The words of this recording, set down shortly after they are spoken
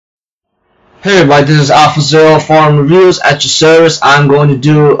Hey everybody, this is Alpha Zero Forum Reviews at your service. I'm going to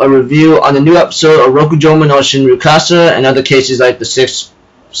do a review on the new episode of Rokujouma no Shinryakusha and other cases like the six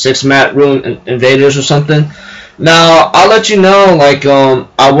mat room invaders or something. Now, I'll let you know,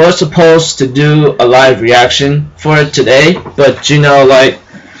 I was supposed to do a live reaction for it today, but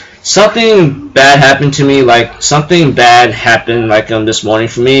something bad happened to me, something bad happened this morning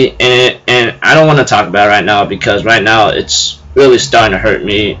for me, and I don't want to talk about it right now because right now it's really starting to hurt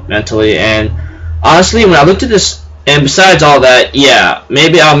me mentally. And honestly, when I looked at this, and besides all that, yeah,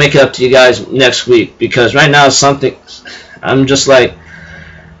 maybe I'll make it up to you guys next week, because right now I'm just really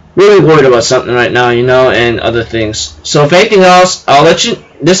worried about something right now, and other things. So if anything else, I'll let you,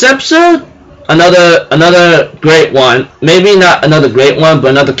 this episode, another great one, maybe not another great one,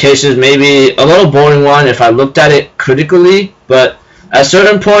 but another cases, maybe a little boring one if I looked at it critically, but at a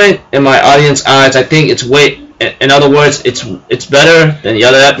certain point in my audience eyes, I think it's in other words, it's better than the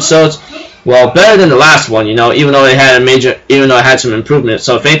other episodes. Well, better than the last one, even though it had some improvement.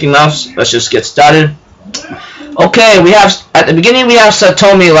 So if anything else, let's just get started. Okay, at the beginning we have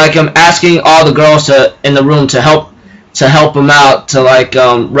Satomi I'm asking all the girls in the room to help him out to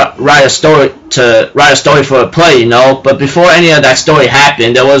write a story for a play, But before any of that story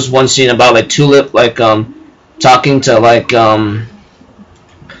happened, there was one scene about Tulip talking to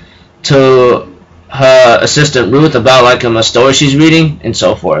her assistant Ruth about a story she's reading and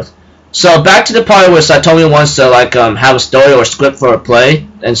so forth. So back to the part where Satomi wants to have a story or script for a play,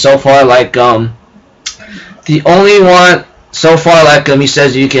 and so far the only one so far he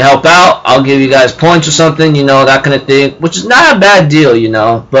says you can help out, I'll give you guys points or something, that kind of thing, which is not a bad deal,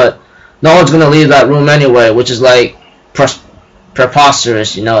 but no one's gonna leave that room anyway, which is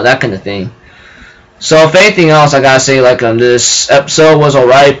preposterous, that kind of thing. So if anything else, I gotta say this episode was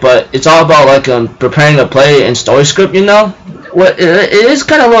alright, but it's all about preparing a play and story script, Well, it is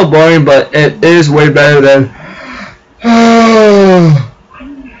kind of a little boring, but it is way better than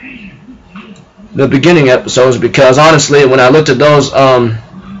the beginning episodes, because honestly, when I looked at those, of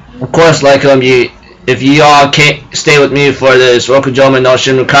course, if you all can't stay with me for this Rokujouma no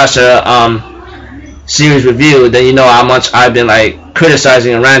Shinryakusha series review, then you know how much I've been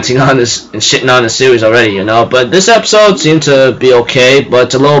criticizing and ranting on this and shitting on the series already, But this episode seemed to be okay, but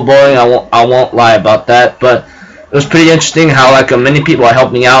it's a little boring. I won't lie about that. But it was pretty interesting how many people are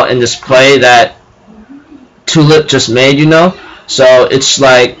helping out in this play that Tulip just made, So it's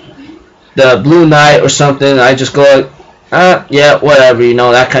the Blue Knight or something. I just go yeah, whatever,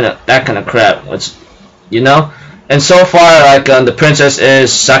 that kind of crap. And so far, the princess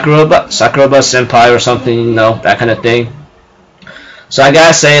is Sakuraba senpai or something, that kind of thing. So I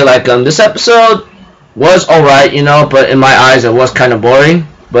gotta say, this episode was alright, but in my eyes it was kind of boring.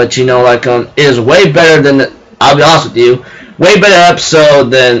 But it is way better than I'll be honest with you, way better episode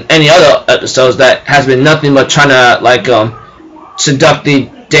than any other episodes that has been nothing but trying to seduct the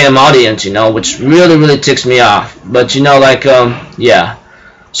damn audience, which really ticks me off. But yeah.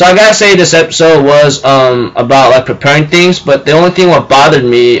 So I gotta say this episode was about preparing things, but the only thing what bothered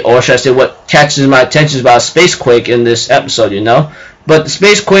me, or should I say what catches my attention, is about a space quake in this episode, But the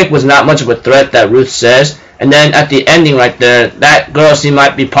space quake was not much of a threat that Ruth says, and then at the ending right there, that girl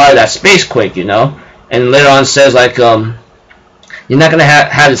might be part of that space quake, And later on says you're not gonna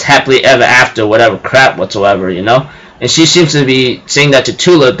have this happily ever after, whatever crap whatsoever, And she seems to be saying that to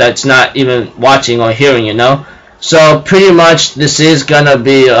Tulip that's not even watching or hearing, So pretty much this is gonna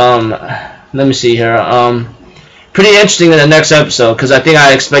be let me see here, pretty interesting in the next episode, because I think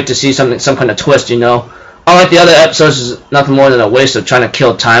I expect to see some kind of twist, Unlike the other episodes, is nothing more than a waste of trying to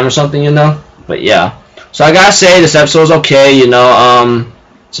kill time or something, But yeah, so I gotta say this episode was okay,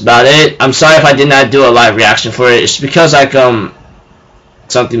 It's about it. I'm sorry if I did not do a live reaction for it. It's because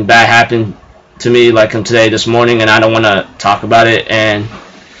something bad happened to me today, this morning, and I don't want to talk about it. And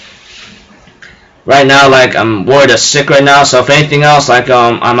right now, I'm worried or sick right now. So if anything else,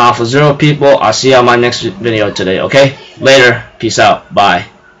 I'm Alpha Zero people. I'll see you on my next video today. Okay, later, peace out, bye.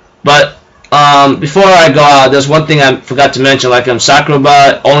 But before I go out, there's one thing I forgot to mention.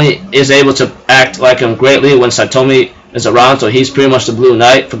 Sakuraba only is able to act greatly when Satomi is around, so he's pretty much the Blue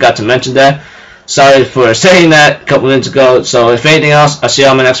Knight. Forgot to mention that. Sorry for saying that a couple minutes ago. So if anything else, I'll see you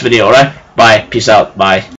on my next video. Alright, bye, peace out, bye.